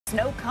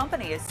States, no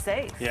company is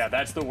safe. Yeah,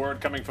 that's the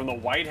word coming from the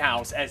White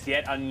House as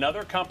yet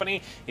another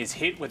company is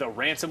hit with a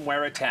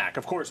ransomware attack.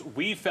 Of course,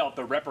 we felt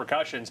the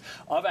repercussions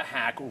of a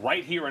hack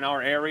right here in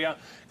our area.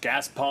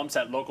 Gas pumps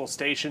at local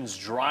stations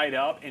dried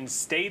up and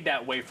stayed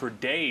that way for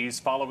days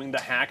following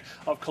the hack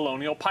of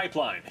Colonial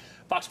Pipeline.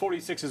 Fox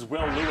 46's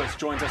Will Lewis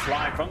joins us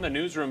live from the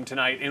newsroom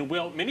tonight. And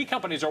Will, many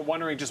companies are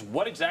wondering just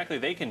what exactly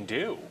they can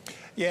do.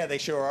 Yeah, they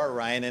sure are,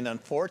 Ryan. And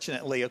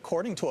unfortunately,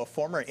 according to a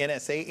former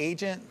NSA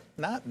agent,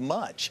 not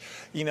much.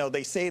 You know,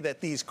 they say that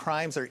these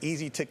crimes are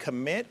easy to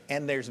commit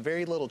and there's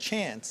very little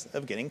chance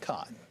of getting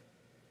caught.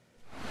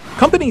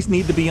 Companies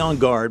need to be on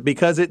guard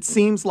because it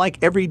seems like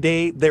every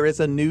day there is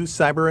a new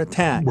cyber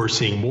attack. We're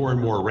seeing more and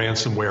more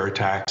ransomware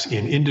attacks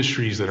in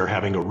industries that are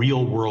having a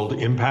real world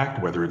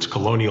impact, whether it's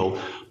Colonial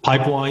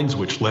Pipelines,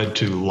 which led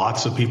to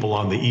lots of people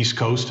on the East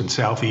Coast and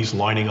Southeast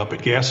lining up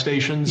at gas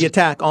stations. The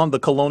attack on the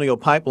Colonial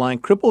Pipeline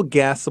crippled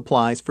gas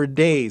supplies for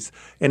days.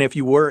 And if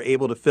you were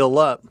able to fill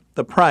up,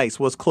 the price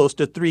was close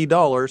to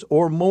 $3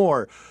 or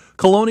more.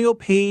 Colonial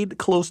paid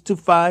close to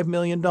 $5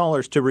 million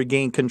to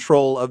regain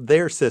control of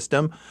their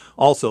system.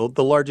 Also,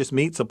 the largest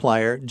meat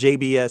supplier,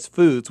 JBS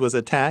Foods, was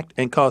attacked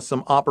and caused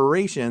some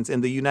operations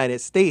in the United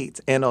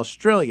States and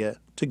Australia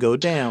to go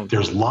down.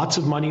 There's lots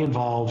of money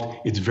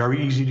involved. It's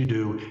very easy to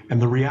do. And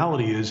the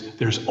reality is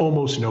there's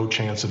almost no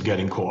chance of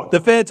getting caught. The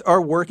feds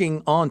are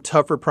working on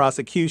tougher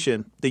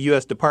prosecution. The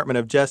U.S. Department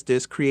of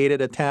Justice created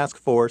a task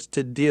force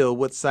to deal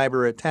with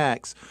cyber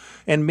attacks.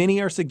 And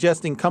many are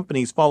suggesting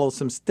companies follow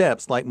some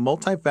steps like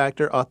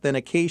multi-factor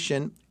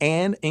authentication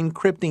and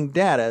encrypting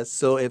data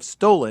so if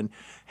stolen,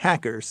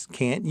 hackers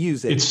can't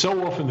use it. It's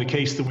so often the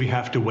case that we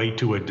have to wait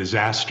to a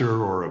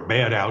disaster or a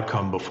bad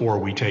outcome before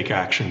we take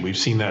action. We've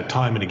seen that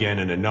time and again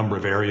in a number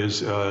of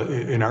areas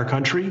in our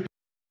country.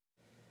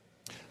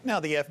 Now,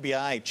 the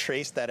FBI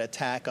traced that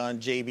attack on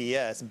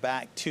JBS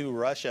back to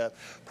Russia.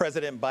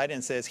 President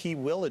Biden says he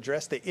will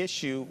address the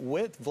issue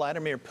with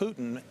Vladimir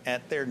Putin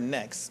at their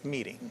next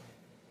meeting.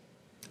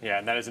 Yeah,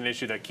 and that is an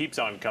issue that keeps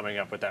on coming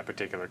up with that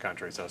particular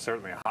country. So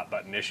certainly a hot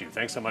button issue.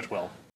 Thanks so much, Will.